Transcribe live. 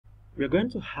we're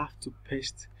going to have to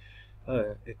paste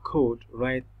a code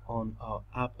right on our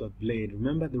app.blade.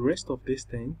 Remember, the rest of this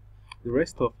thing, the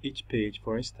rest of each page,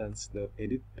 for instance the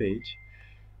edit page,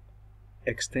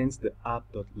 extends the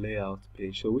app.layout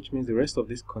page, so which means the rest of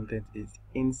this content is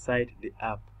inside the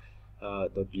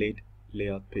app.blade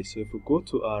layout page. So if we go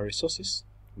to our resources,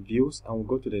 views, and we'll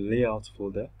go to the layout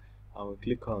folder and we'll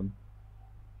click on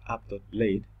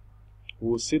app.blade,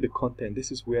 we'll see the content.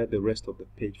 This is where the rest of the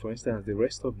page, for instance the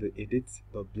rest of the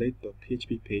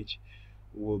edit.blade.php page,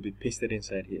 will be pasted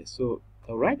inside here. So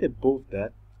right above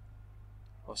that,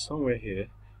 or somewhere here,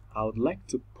 I would like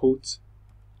to put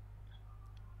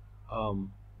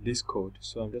this code.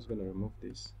 So I'm just going to remove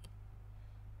this.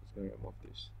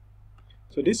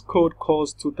 So this code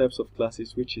calls two types of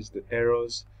classes, which is the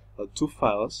errors, two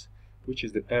files, which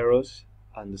is the errors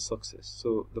and the success.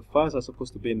 So the files are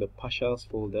supposed to be in the partials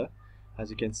folder. As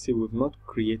you can see, we've not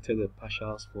created a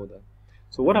partials folder.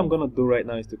 So what I'm going to do right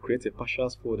now is to create a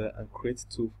partials folder and create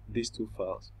these two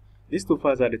files. These two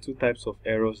files are the two types of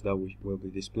errors that we will be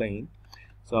displaying.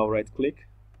 So I'll right click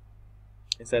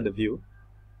inside the view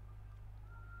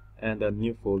and a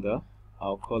new folder.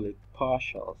 I'll call it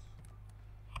partials.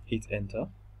 Hit enter.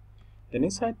 Then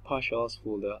inside partials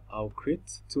folder, I'll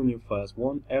create two new files.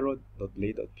 One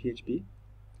error.blade.php.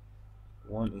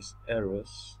 One is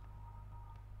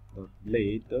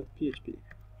errors.blade.php.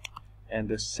 And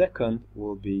the second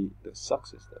will be the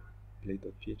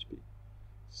success.blade.php.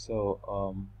 So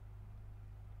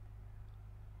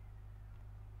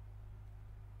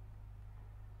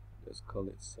let's call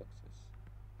it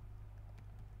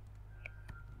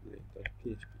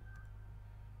success.blade.php.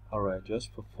 Alright,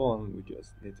 just for fun, we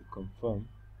just need to confirm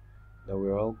that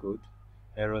we're all good.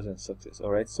 Errors and success.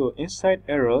 Alright, so inside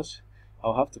errors,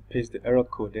 I'll have to paste the error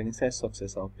code. Then inside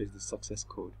success, I'll paste the success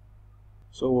code.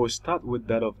 So we'll start with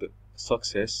that of the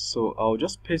success. So I'll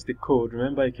just paste the code.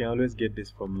 Remember, you can always get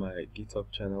this from my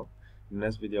GitHub channel. In the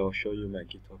next video, I'll show you my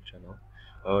GitHub channel.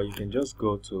 Or you can just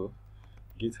go to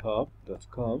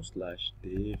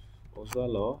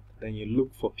github.com/DaveOzalo. Then you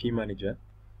look for pmanager.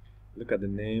 Look at the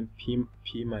name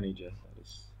pmanager. That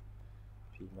is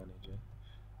pmanager.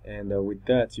 And with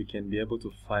that, you can be able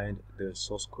to find the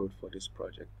source code for this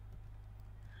project.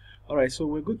 Alright, so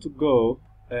we're good to go.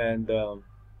 And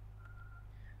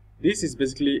this is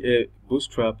basically a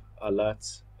Bootstrap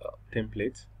alert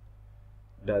template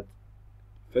that,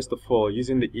 first of all,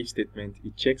 using the if statement,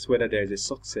 it checks whether there is a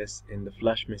success in the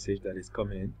flash message that is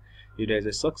coming. If there is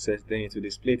a success, then it will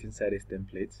display it inside this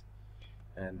template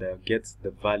and get the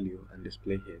value and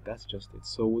display here. That's just it.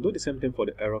 So we'll do the same thing for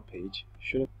the error page.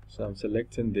 So I'm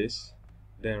selecting this,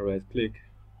 then right click,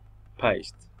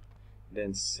 paste,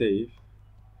 then save.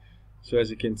 So as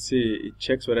you can see, it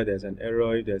checks whether there's an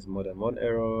error. If there's more than one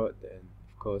error, then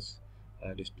of course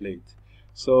display it.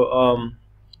 So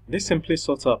this simply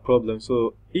sorts our problem.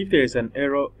 So if there is an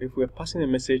error, if we're passing a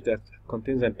message that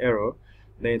contains an error,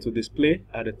 then it will display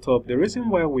at the top. The reason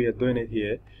why we are doing it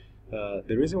here,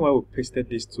 the reason why we pasted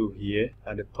these two here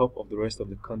at the top of the rest of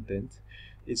the content,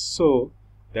 is so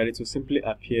that it will simply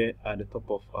appear at the top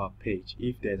of our page.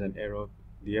 If there's an error,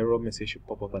 the error message should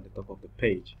pop up at the top of the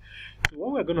page. So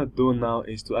what we're going to do now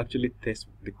is to actually test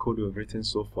the code we've written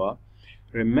so far.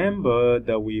 Remember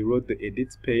that we wrote the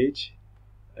edit page,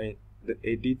 the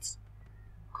edit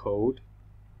code.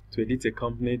 To edit a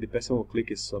company, the person will click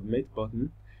a submit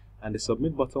button, and the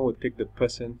submit button will take the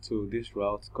person to this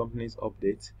route, company's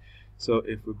update. So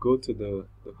if we go to the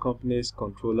company's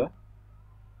controller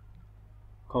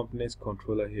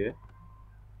here,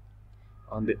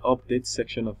 on the update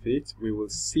section of it, we will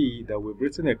see that we've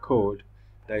written a code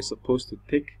that is supposed to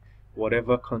take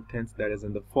whatever content that is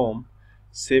in the form,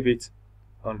 save it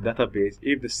on the database.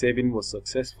 If the saving was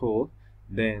successful,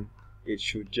 then it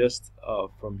should just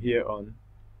from here on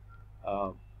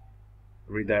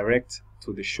redirect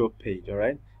to the show page.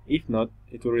 Alright, if not,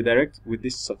 it will redirect with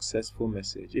this successful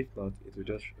message. If not, it will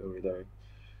just redirect.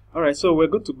 Alright, so we're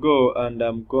good to go, and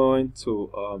I'm going to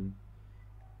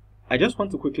I just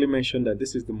want to quickly mention that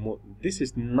this is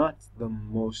not the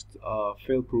most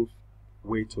fail-proof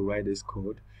way to write this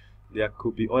code. There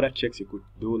could be other checks you could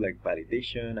do, like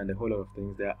validation and a whole lot of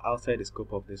things that are outside the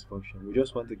scope of this function. We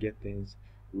just want to get things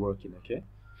working. Okay,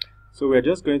 so we're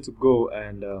just going to go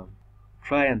and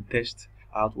try and test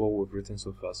out what we've written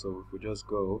so far. So if we just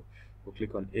go, we'll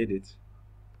click on edit,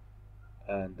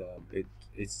 and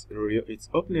it's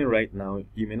opening right now.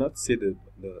 You may not see the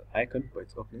icon, but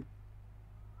it's opening.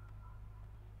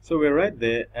 So we're right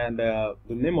there, and the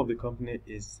name of the company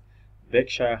is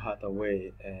Berkshire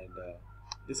Hathaway, and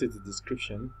this is the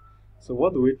description. So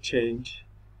what do we change?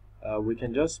 We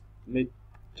can just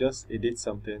just edit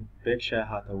something, Berkshire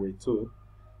Hathaway tool,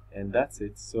 and that's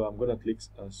it. So I'm going to click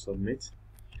submit,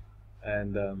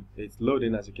 and it's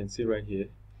loading, as you can see right here,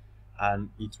 and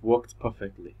it worked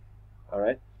perfectly.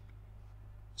 Alright,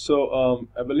 so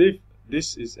I believe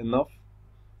this is enough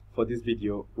for this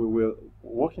video. We will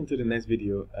walk into the next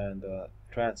video and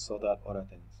try and sort out other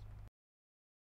things.